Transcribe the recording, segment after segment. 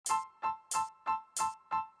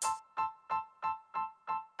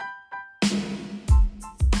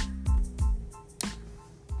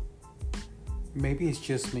maybe it's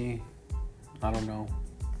just me. I don't know.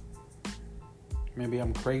 Maybe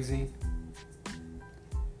I'm crazy.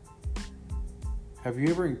 Have you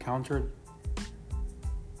ever encountered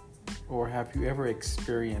or have you ever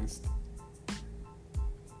experienced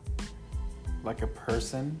like a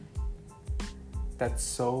person that's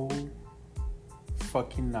so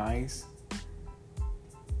fucking nice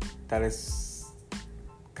that is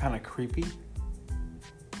kind of creepy?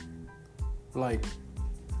 Like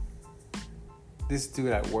this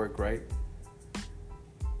dude at work, right?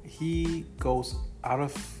 He goes out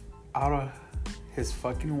of his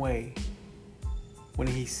fucking way when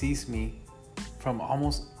he sees me from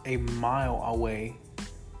almost a mile away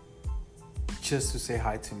just to say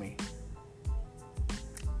hi to me.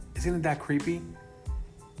 Isn't it that creepy?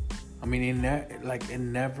 I mean, it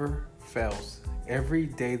never fails. Every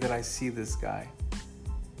day that I see this guy,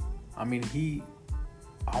 I mean, he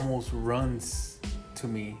almost runs to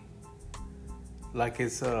me like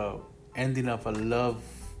it's a ending of a love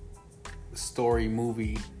story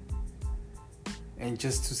movie, and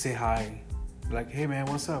just to say hi, like, hey man,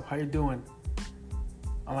 what's up? How you doing?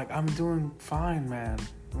 I'm like, I'm doing fine, man.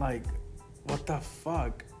 Like, what the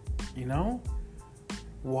fuck? You know?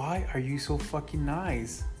 Why are you so fucking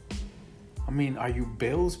nice? I mean, are your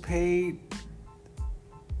bills paid?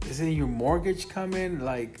 Isn't your mortgage coming?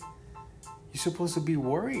 Like, you're supposed to be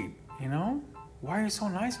worried, you know? Why are you so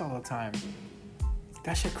nice all the time?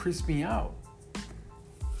 That shit creeps me out.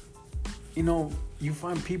 You know, you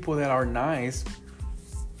find people that are nice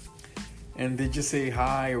and they just say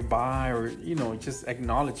hi or bye or, you know, just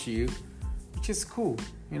acknowledge you, which is cool,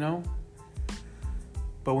 you know?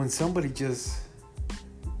 But when somebody just,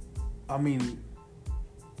 I mean,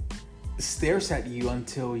 stares at you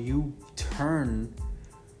until you turn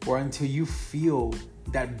or until you feel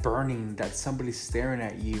that burning that somebody's staring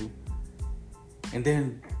at you, and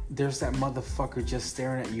then there's that motherfucker just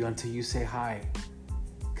staring at you until you say hi,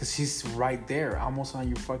 because she's right there almost on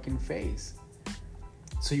your fucking face.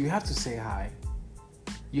 So you have to say hi.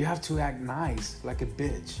 You have to act nice like a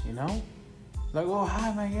bitch, you know? Like, oh,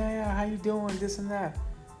 hi man, yeah, how you doing, this and that.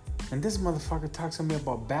 And this motherfucker talks to me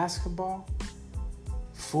about basketball,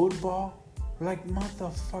 football. Like,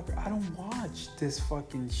 motherfucker, I don't watch this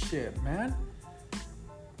fucking shit, man.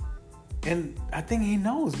 And I think he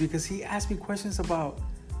knows, because he asked me questions about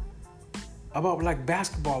like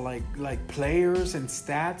basketball, like players and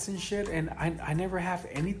stats and shit. And I never have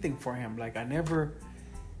anything for him. Like, I never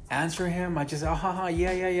answer him. I just,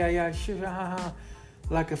 yeah, sure,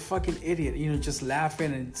 like a fucking idiot, you know, just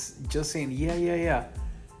laughing and just saying, yeah.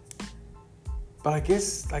 But I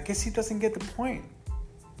guess he doesn't get the point.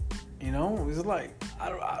 You know, it's like, I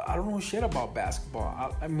don't know shit about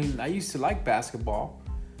basketball. I mean, I used to like basketball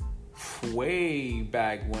way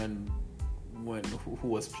back when who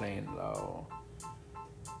was playing?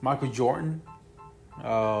 Michael Jordan,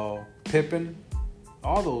 Pippen,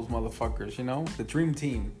 all those motherfuckers, you know, the dream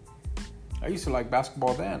team. I used to like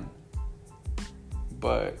basketball then,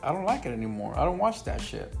 but I don't like it anymore. I don't watch that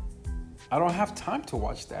shit. I don't have time to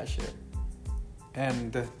watch that shit.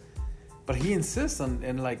 And but he insists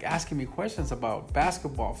on like asking me questions about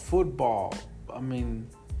basketball, football. I mean,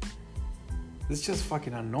 it's just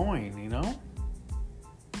fucking annoying, you know?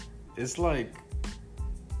 It's like,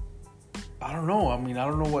 I don't know. I mean, I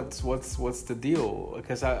don't know what's the deal,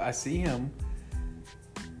 because I see him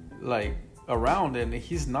like around and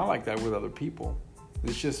he's not like that with other people.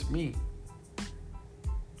 It's just me.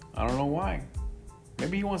 I don't know why.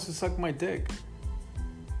 Maybe he wants to suck my dick.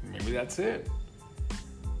 Maybe that's it.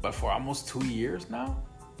 But for almost 2 years now,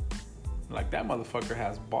 like, that motherfucker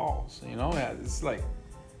has balls, you know? It's like,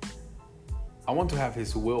 I want to have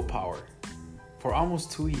his willpower. For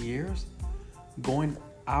almost 2 years, going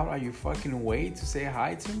out of your fucking way to say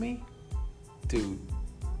hi to me? Dude,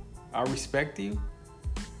 I respect you,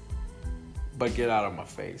 but get out of my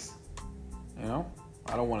face. You know?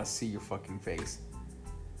 I don't want to see your fucking face.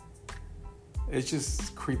 It's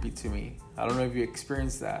just creepy to me. I don't know if you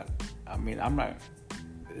experienced that. I mean,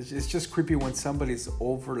 it's just creepy when somebody's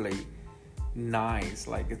overly nice.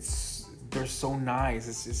 Like, they're so nice.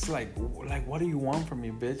 It's like, what do you want from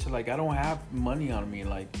me, bitch? Like, I don't have money on me.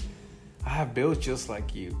 Like, I have bills just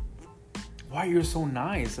like you. Why you're so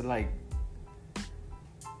nice? Like,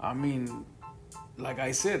 I mean, like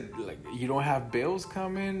I said, like, you don't have bills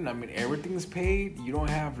coming. I mean, everything's paid. You don't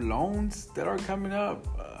have loans that are coming up.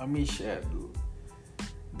 I mean, shit.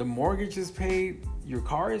 The mortgage is paid. Your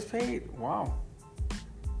car is paid. Wow.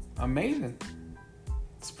 Amazing.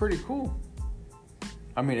 It's pretty cool.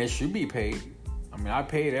 I mean, it should be paid. I mean, I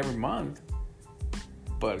pay it every month.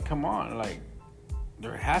 But come on, like,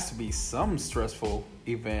 there has to be some stressful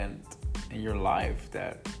event in your life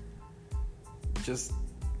that just,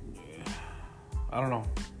 I don't know.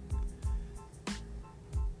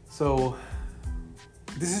 So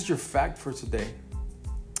this is your fact for today.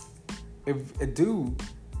 If a dude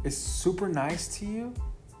is super nice to you,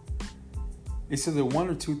 it's either one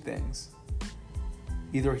or two things.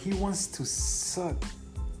 Either he wants to suck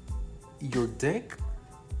your dick,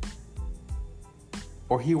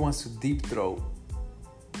 or he wants to deep throat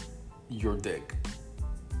your dick.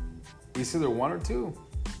 It's either one or two.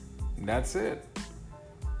 That's it.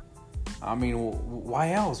 I mean,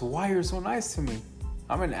 why else? Why are you so nice to me?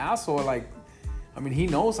 I'm an asshole. He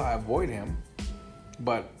knows I avoid him,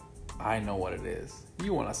 but I know what it is.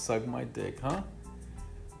 You want to suck my dick, huh?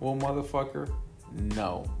 Well, motherfucker,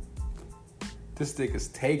 no. This dick is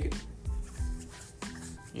taken.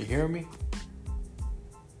 You hear me?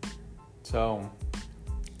 So,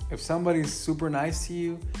 if somebody's super nice to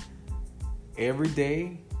you, every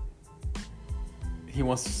day, he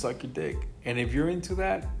wants to suck your dick. And if you're into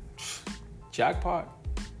that, jackpot.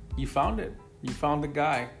 You found it. You found the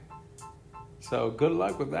guy. So good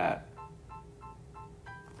luck with that.